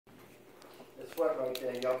wet right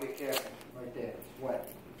there. Y'all be careful. Right there. It's wet.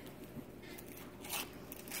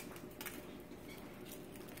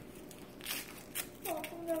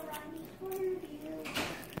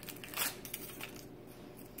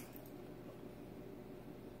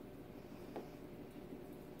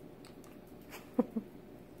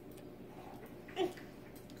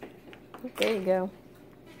 There you go.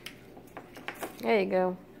 There you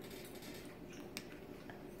go.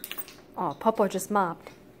 Oh, Papa just mopped.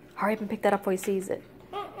 Hurry up and pick that up before he sees it.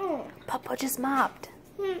 Papa just mopped.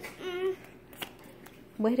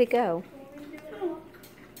 Way to go.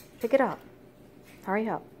 Pick it up. Hurry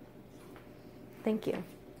up. Thank you.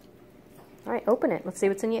 All right, open it. Let's see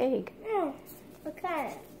what's in your egg.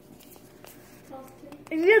 Okay.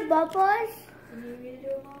 Is it bubbles?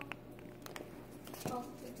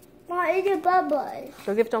 Mom, is it bubbles?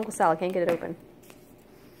 Go give it to Uncle Sal. I can't get it open.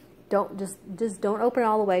 Don't just don't open it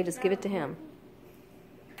all the way. Just give it to him.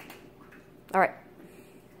 All right.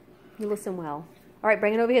 You listen well. All right,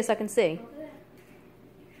 bring it over here so I can see.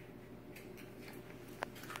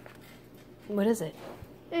 What is it?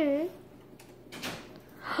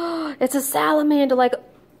 It's a salamander, like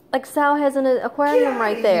Sal has an aquarium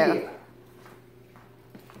right there.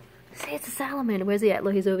 See, it's a salamander. Where's he at?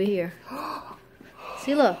 Look, he's over here.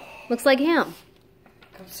 See, look. Looks like him.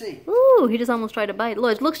 Come see. Ooh, he just almost tried to bite.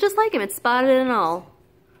 Look, it looks just like him. It's spotted and all.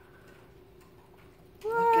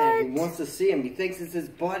 What? Look at him. He wants to see him. He thinks it's his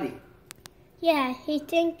buddy. Yeah, he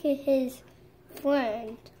thinks it's his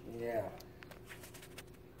friend. Yeah.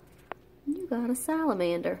 You got a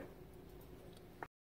salamander.